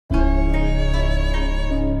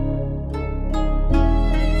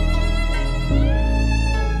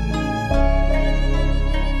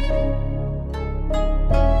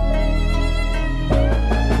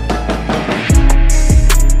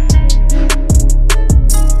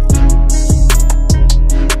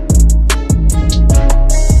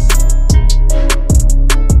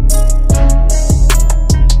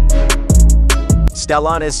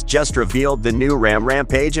Stellantis just revealed the new RAM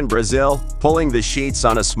Rampage in Brazil, pulling the sheets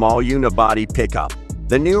on a small unibody pickup.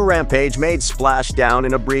 The new Rampage made splashdown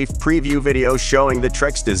in a brief preview video showing the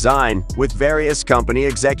truck's design, with various company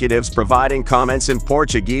executives providing comments in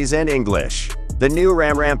Portuguese and English. The new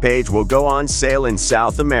RAM Rampage will go on sale in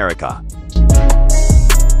South America.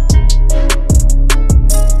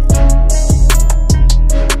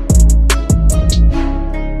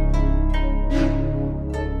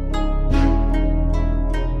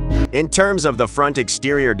 In terms of the front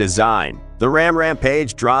exterior design, the RAM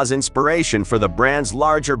Rampage draws inspiration for the brand's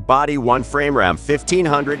larger body one-frame Ram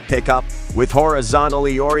 1500 pickup, with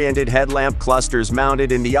horizontally oriented headlamp clusters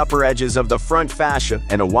mounted in the upper edges of the front fascia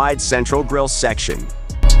and a wide central grille section.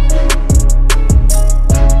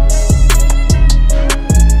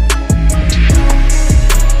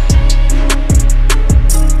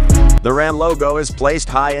 The Ram logo is placed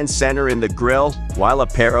high and center in the grille, while a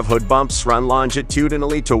pair of hood bumps run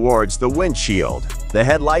longitudinally towards the windshield. The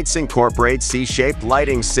headlights incorporate C-shaped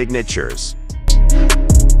lighting signatures.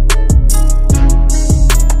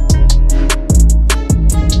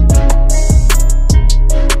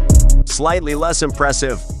 Slightly less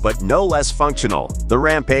impressive, but no less functional, the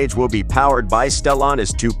Rampage will be powered by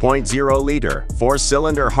Stellantis' 2.0-liter,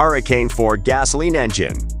 4-cylinder Hurricane 4 gasoline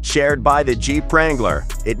engine. Shared by the Jeep Wrangler,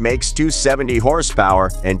 it makes 270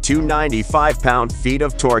 horsepower and 295 pound-feet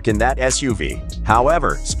of torque in that SUV.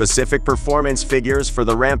 However, specific performance figures for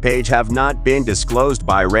the Rampage have not been disclosed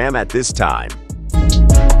by Ram at this time.